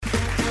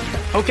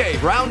Okay,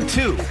 round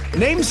two.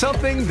 Name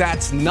something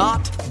that's not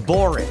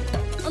boring.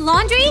 A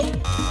laundry?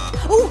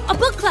 Ooh, a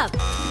book club.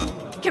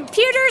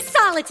 Computer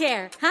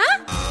solitaire,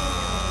 huh?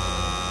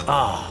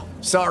 Ah,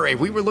 oh, sorry,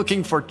 we were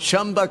looking for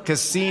Chumba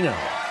Casino.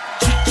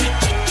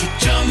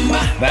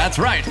 That's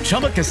right,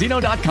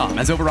 ChumbaCasino.com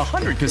has over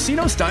 100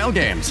 casino-style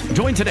games.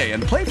 Join today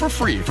and play for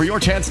free for your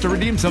chance to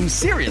redeem some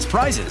serious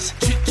prizes.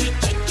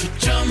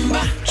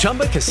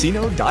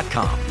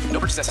 ChumbaCasino.com. No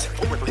purchase necessary.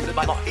 Void where prohibited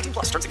by law. 18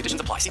 plus. Terms and conditions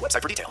apply. See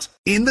website for details.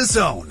 In the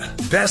Zone.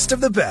 Best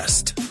of the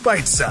best.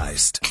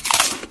 Bite-sized.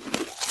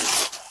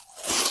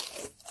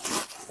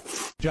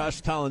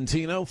 Josh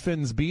Tolentino,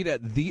 Finn's Beat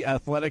at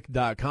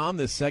theathletic.com.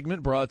 This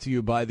segment brought to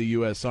you by the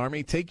U.S.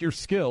 Army. Take your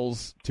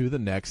skills to the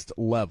next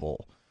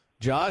level.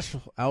 Josh,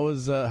 how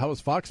was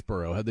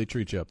Foxborough? How'd they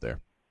treat you up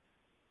there?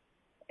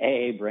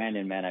 Hey,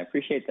 Brandon, man, I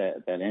appreciate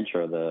that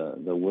intro,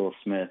 the Will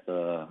Smith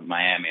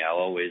Miami. I'll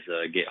always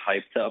get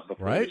hyped up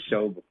before the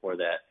show before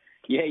that.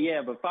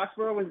 Yeah, but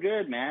Foxborough was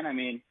good, man. I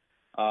mean,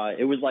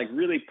 it was like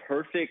really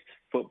perfect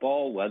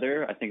football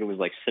weather. I think it was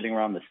like sitting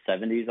around the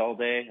 70s all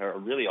day, or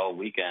really all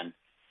weekend.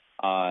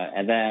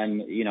 And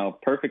then,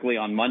 perfectly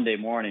on Monday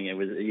morning, it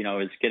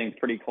was getting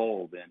pretty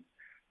cold and,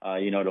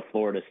 to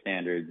Florida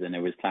standards, and it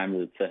was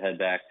time to head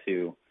back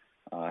to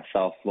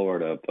South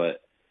Florida.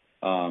 But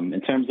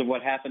in terms of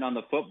what happened on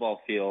the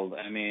football field,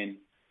 I mean,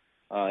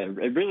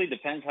 it really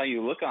depends how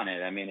you look on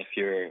it. I mean, if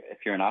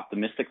you're an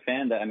optimistic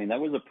fan, that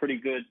was a pretty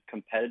good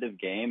competitive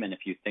game. And if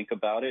you think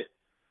about it,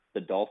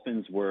 the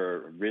Dolphins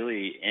were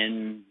really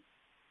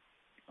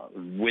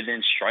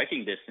within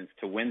striking distance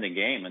to win the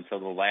game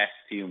until the last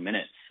few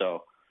minutes.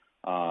 So,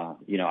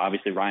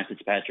 obviously Ryan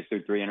Fitzpatrick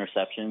threw 3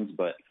 interceptions,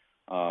 but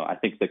I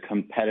think the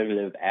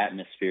competitive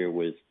atmosphere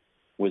was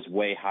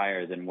way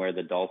higher than where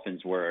the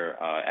Dolphins were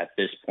at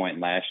this point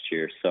last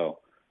year. So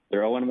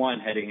they're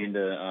 0-1 heading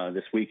into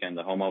this weekend,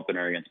 the home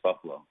opener against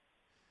Buffalo.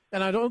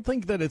 And I don't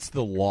think that it's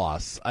the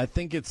loss. I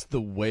think it's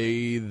the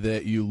way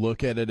that you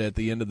look at it at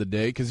the end of the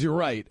day, because you're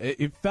right.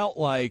 It felt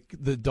like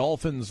the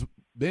Dolphins,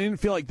 they didn't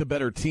feel like the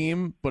better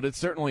team, but it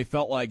certainly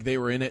felt like they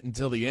were in it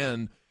until the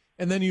end.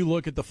 And then you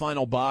look at the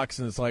final box,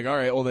 and it's like, all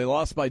right, well, they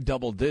lost by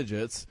double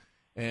digits.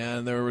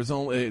 And there was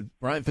only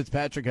Ryan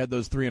Fitzpatrick had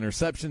those 3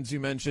 interceptions you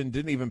mentioned,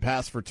 didn't even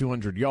pass for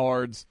 200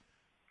 yards,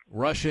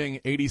 rushing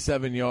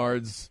 87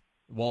 yards,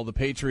 while the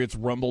Patriots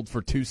rumbled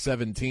for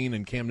 217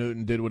 and Cam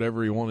Newton did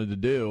whatever he wanted to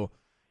do.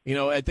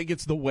 I think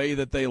it's the way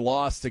that they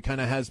lost that kind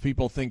of has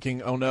people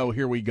thinking, oh, no,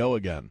 here we go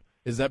again.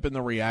 Has that been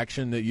the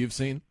reaction that you've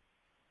seen?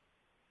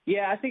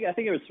 Yeah, I think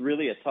it was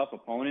really a tough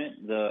opponent.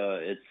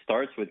 It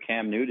starts with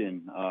Cam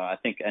Newton. I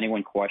think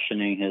anyone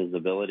questioning his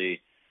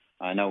ability,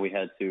 I know we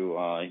had to,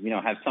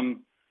 have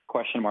some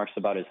question marks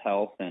about his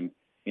health and,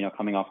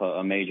 coming off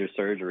a major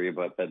surgery.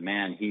 But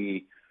man,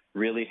 he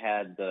really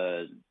had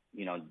the,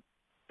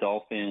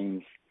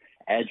 Dolphins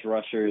edge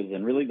rushers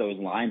and really those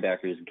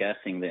linebackers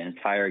guessing the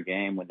entire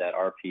game with that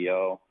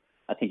RPO.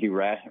 I think he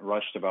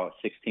rushed about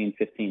 16,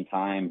 15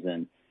 times,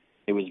 and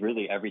it was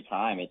really every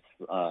time it's,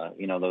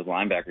 those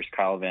linebackers,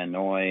 Kyle Van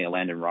Noy,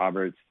 Landon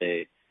Roberts,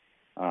 they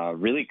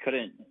really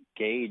couldn't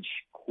gauge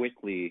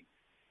quickly.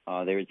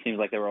 It seems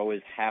like they were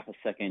always half a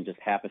second, just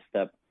half a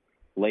step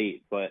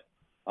late. But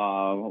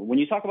when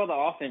you talk about the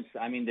offense,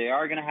 I mean, they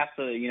are going to have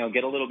to,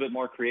 get a little bit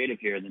more creative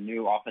here. The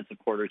new offensive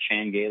coordinator,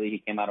 Chan Gailey, he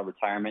came out of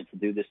retirement to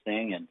do this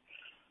thing, and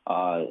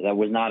that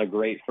was not a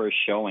great first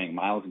showing.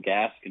 Myles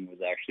Gaskin was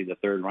actually the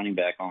 3rd running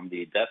back on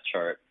the depth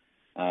chart,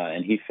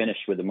 and he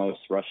finished with the most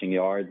rushing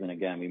yards. And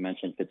again, we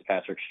mentioned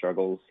Fitzpatrick's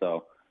struggles,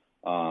 so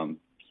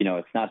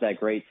it's not that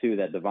great too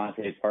that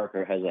Devontae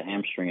Parker has a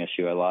hamstring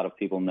issue. A lot of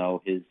people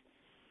know his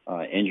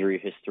injury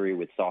history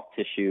with soft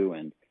tissue,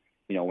 and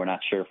we're not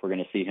sure if we're going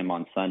to see him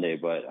on Sunday,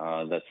 but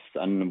that's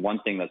one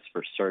thing that's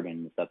for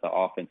certain is that the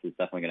offense is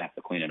definitely going to have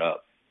to clean it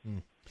up.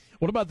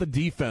 What about the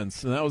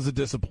defense? And that was a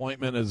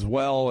disappointment as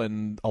well,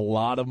 and a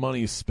lot of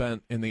money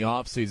spent in the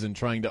offseason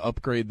trying to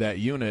upgrade that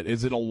unit.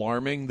 Is it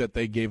alarming that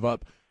they gave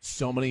up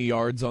so many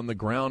yards on the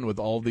ground with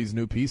all these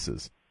new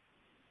pieces?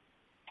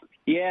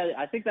 Yeah,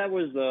 I think that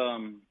was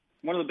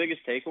one of the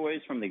biggest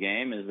takeaways from the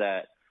game is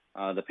that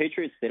the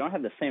Patriots, they don't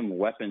have the same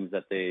weapons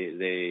that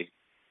they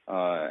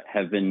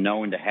have been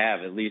known to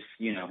have, at least,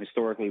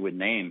 historically with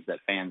names that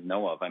fans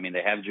know of. I mean,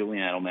 they have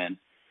Julian Edelman.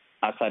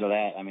 Outside of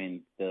that, I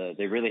mean,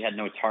 they really had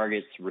no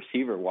targets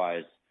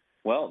receiver-wise.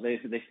 Well, they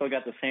still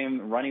got the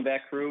same running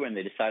back crew, and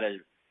they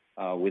decided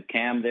with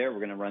Cam there, we're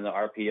going to run the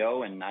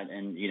RPO,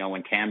 and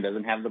when Cam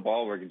doesn't have the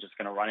ball, we're just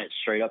going to run it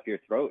straight up your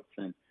throats.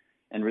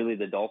 And really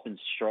the Dolphins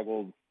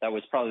struggled. That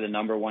was probably the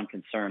number one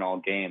concern all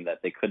game, that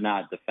they could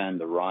not defend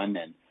the run.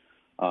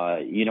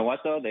 And you know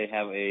what, though? They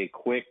have a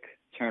quick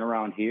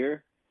turnaround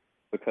here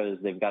because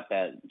they've got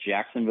that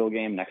Jacksonville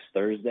game next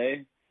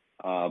Thursday.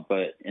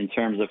 But in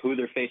terms of who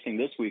they're facing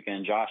this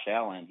weekend, Josh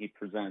Allen, he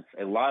presents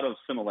a lot of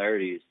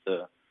similarities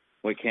to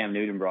what Cam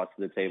Newton brought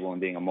to the table in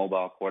being a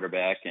mobile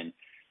quarterback. And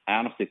I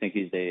honestly think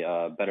he's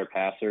a better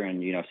passer.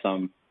 And,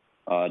 some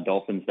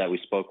Dolphins that we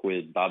spoke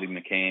with, Bobby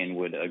McCain,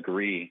 would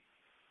agree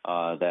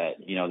that,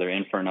 they're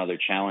in for another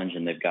challenge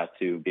and they've got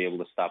to be able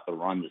to stop the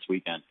run this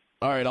weekend.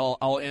 All right,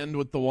 I'll end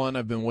with the one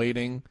I've been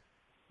waiting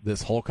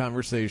this whole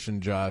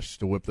conversation, Josh,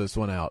 to whip this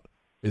one out.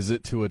 Is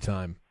it Tua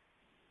time?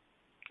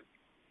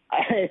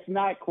 It's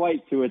not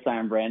quite Tua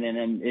time, Brandon.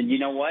 And you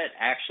know what?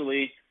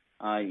 Actually,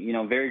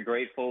 very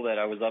grateful that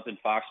I was up in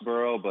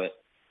Foxborough. But,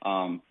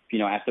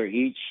 after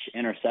each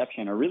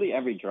interception or really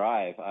every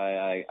drive,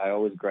 I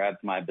always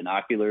grabbed my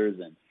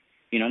binoculars. And,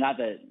 not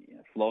that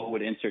Flo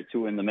would insert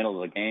Tua in the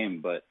middle of the game,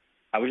 but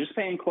I was just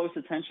paying close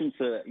attention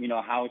to,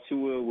 how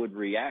Tua would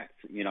react,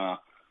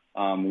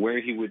 where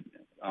he would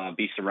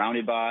be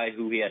surrounded by,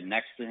 who he had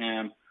next to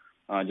him,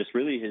 just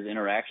really his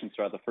interactions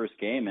throughout the first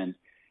game. And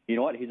you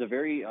know what? He's a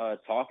very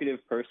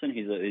talkative person.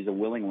 He's a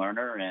willing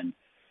learner. And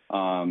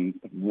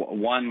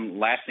one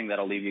last thing that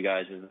I'll leave you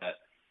guys is that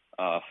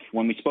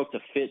when we spoke to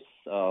Fitz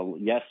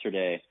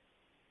yesterday,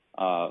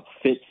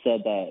 Fitz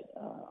said that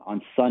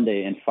on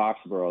Sunday in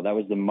Foxborough, that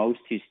was the most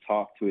he's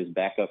talked to his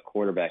backup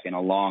quarterback in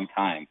a long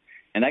time.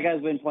 And that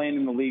guy's been playing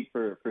in the league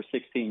for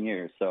 16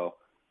 years. So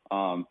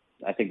I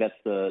think that's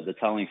the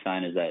telling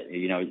sign is that,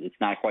 it's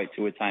not quite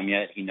Tua time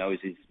yet. He knows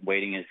he's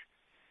waiting his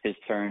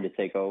turn to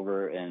take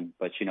over.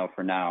 But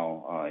for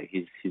now,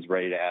 he's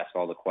ready to ask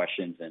all the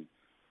questions and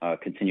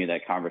continue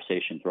that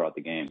conversation throughout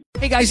the game.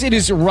 Hey guys, it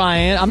is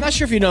Ryan. I'm not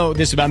sure if you know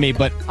this about me,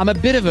 but I'm a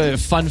bit of a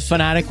fun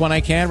fanatic when I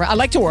can. I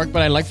like to work,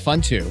 but I like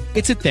fun too.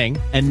 It's a thing.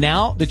 And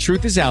now the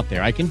truth is out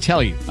there. I can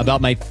tell you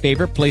about my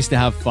favorite place to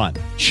have fun.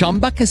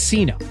 Chumba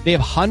Casino. They have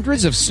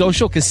hundreds of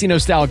social casino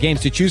style games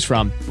to choose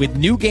from with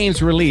new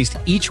games released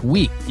each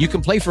week. You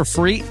can play for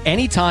free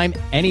anytime,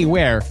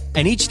 anywhere.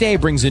 And each day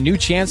brings a new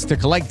chance to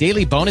collect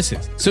daily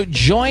bonuses. So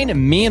join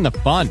me in the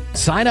fun.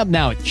 Sign up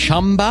now at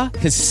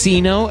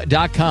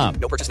ChumbaCasino.com.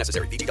 No purchase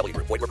necessary. VGW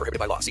Group. Void where prohibited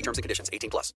by law. See terms and conditions. 18+.